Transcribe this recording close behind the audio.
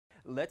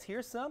let's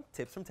hear some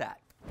tips from Tad.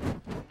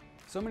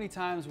 So many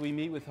times we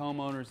meet with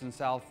homeowners in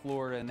South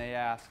Florida and they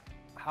ask,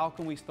 how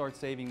can we start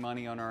saving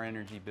money on our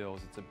energy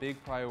bills? It's a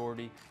big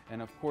priority,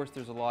 and of course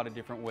there's a lot of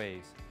different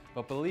ways.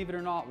 But believe it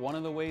or not, one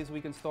of the ways we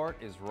can start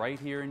is right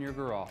here in your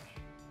garage.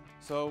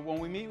 So when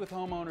we meet with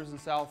homeowners in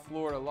South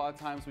Florida, a lot of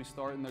times we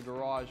start in the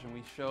garage and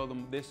we show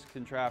them this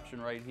contraption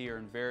right here,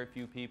 and very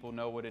few people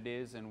know what it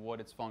is and what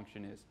its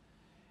function is.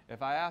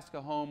 If I ask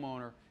a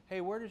homeowner,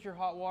 hey, where does your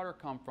hot water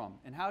come from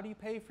and how do you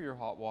pay for your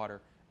hot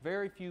water?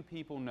 Very few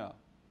people know.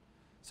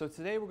 So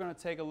today we're going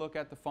to take a look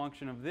at the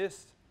function of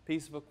this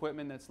piece of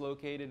equipment that's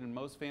located in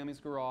most families'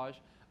 garage,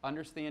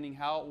 understanding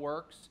how it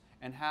works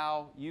and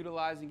how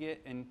utilizing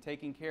it and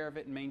taking care of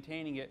it and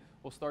maintaining it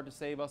will start to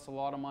save us a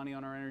lot of money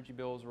on our energy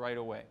bills right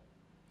away.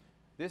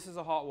 This is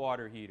a hot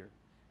water heater.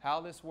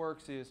 How this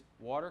works is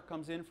water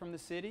comes in from the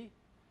city,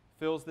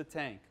 fills the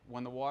tank.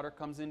 When the water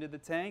comes into the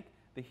tank,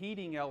 the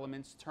heating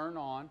elements turn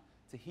on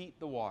to heat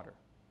the water.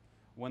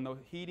 When the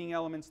heating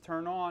elements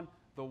turn on,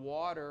 the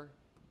water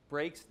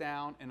breaks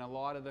down and a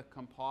lot of the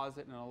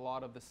composite and a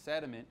lot of the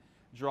sediment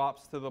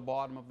drops to the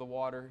bottom of the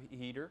water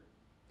heater.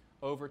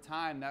 Over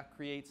time, that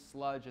creates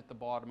sludge at the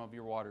bottom of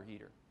your water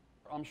heater.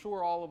 I'm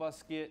sure all of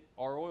us get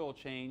our oil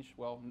change,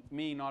 well,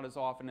 me not as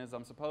often as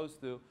I'm supposed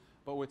to,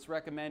 but it's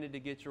recommended to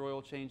get your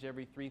oil change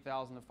every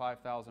 3,000 to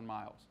 5,000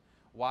 miles.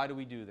 Why do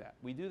we do that?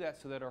 We do that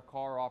so that our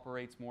car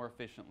operates more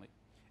efficiently.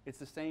 It's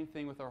the same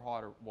thing with our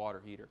hot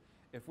water heater.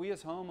 If we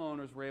as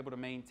homeowners were able to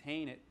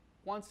maintain it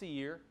once a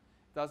year,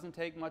 doesn't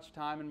take much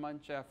time and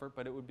much effort,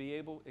 but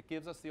it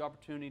gives us the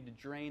opportunity to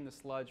drain the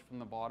sludge from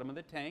the bottom of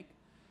the tank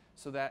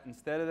so that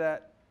instead of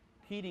that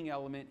heating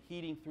element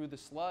heating through the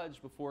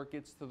sludge before it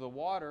gets to the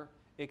water,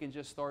 it can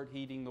just start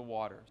heating the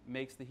water. It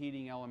makes the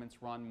heating elements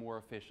run more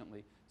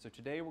efficiently. So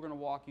today we're going to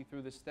walk you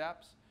through the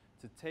steps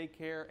to take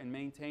care and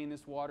maintain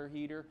this water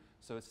heater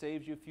so it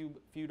saves you a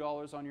few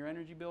dollars on your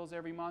energy bills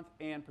every month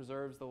and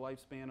preserves the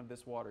lifespan of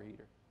this water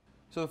heater.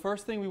 So the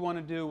first thing we want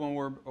to do when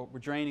we're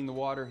draining the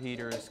water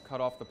heater is cut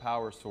off the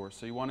power source.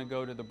 So you want to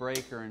go to the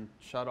breaker and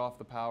shut off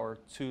the power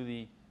to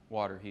the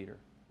water heater.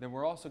 Then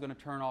we're also going to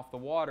turn off the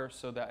water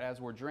so that as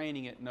we're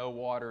draining it, no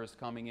water is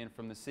coming in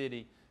from the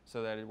city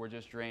so that we're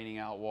just draining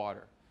out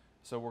water.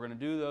 So we're going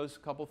to do those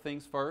couple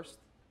things first.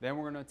 Then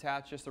we're going to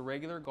attach just a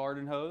regular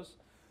garden hose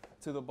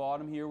to the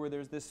bottom here where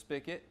there's this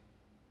spigot.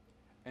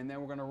 And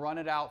then we're going to run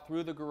it out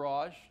through the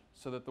garage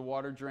so that the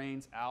water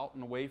drains out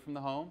and away from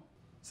the home.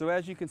 So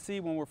as you can see,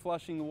 when we're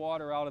flushing the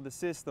water out of the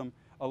system,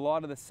 a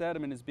lot of the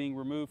sediment is being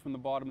removed from the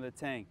bottom of the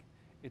tank.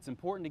 It's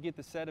important to get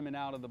the sediment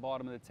out of the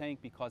bottom of the tank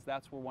because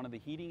that's where one of the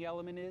heating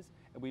element is,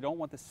 and we don't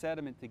want the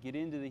sediment to get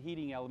into the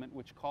heating element,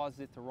 which causes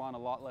it to run a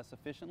lot less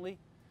efficiently.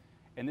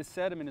 And this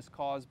sediment is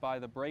caused by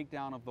the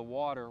breakdown of the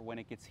water when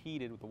it gets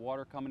heated. With the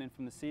water coming in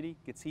from the city,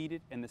 gets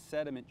heated, and the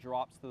sediment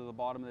drops to the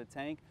bottom of the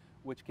tank,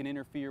 which can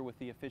interfere with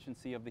the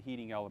efficiency of the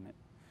heating element.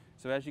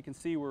 So as you can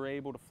see, we're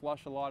able to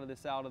flush a lot of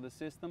this out of the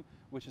system,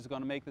 which is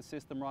going to make the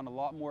system run a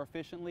lot more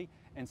efficiently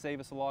and save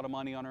us a lot of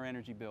money on our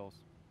energy bills.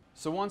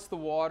 So once the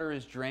water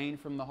is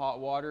drained from the hot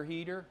water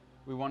heater,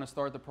 we want to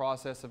start the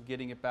process of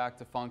getting it back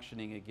to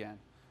functioning again.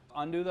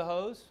 Undo the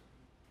hose,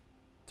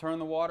 turn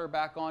the water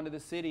back onto the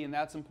city, and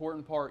that's an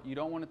important part. You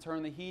don't want to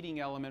turn the heating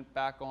element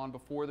back on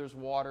before there's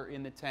water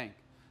in the tank.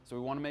 So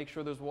we want to make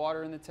sure there's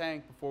water in the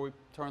tank before we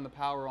turn the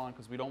power on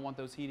because we don't want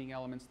those heating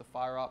elements to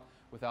fire up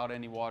without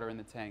any water in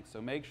the tank.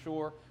 So make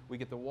sure we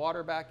get the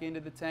water back into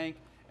the tank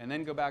and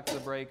then go back to the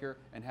breaker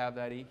and have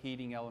that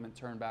heating element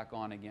turn back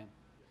on again.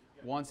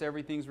 Once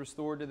everything's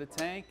restored to the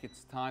tank,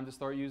 it's time to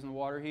start using the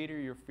water heater.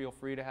 You feel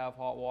free to have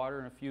hot water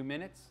in a few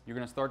minutes. You're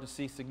going to start to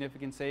see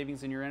significant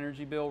savings in your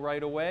energy bill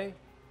right away.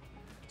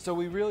 So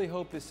we really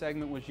hope this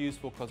segment was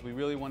useful because we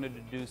really wanted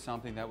to do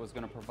something that was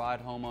going to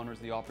provide homeowners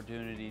the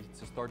opportunity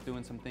to start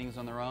doing some things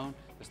on their own,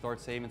 to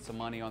start saving some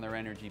money on their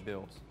energy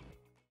bills.